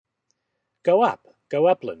Go up, go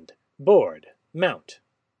upland, board, mount.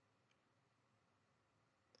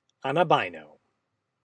 An albino.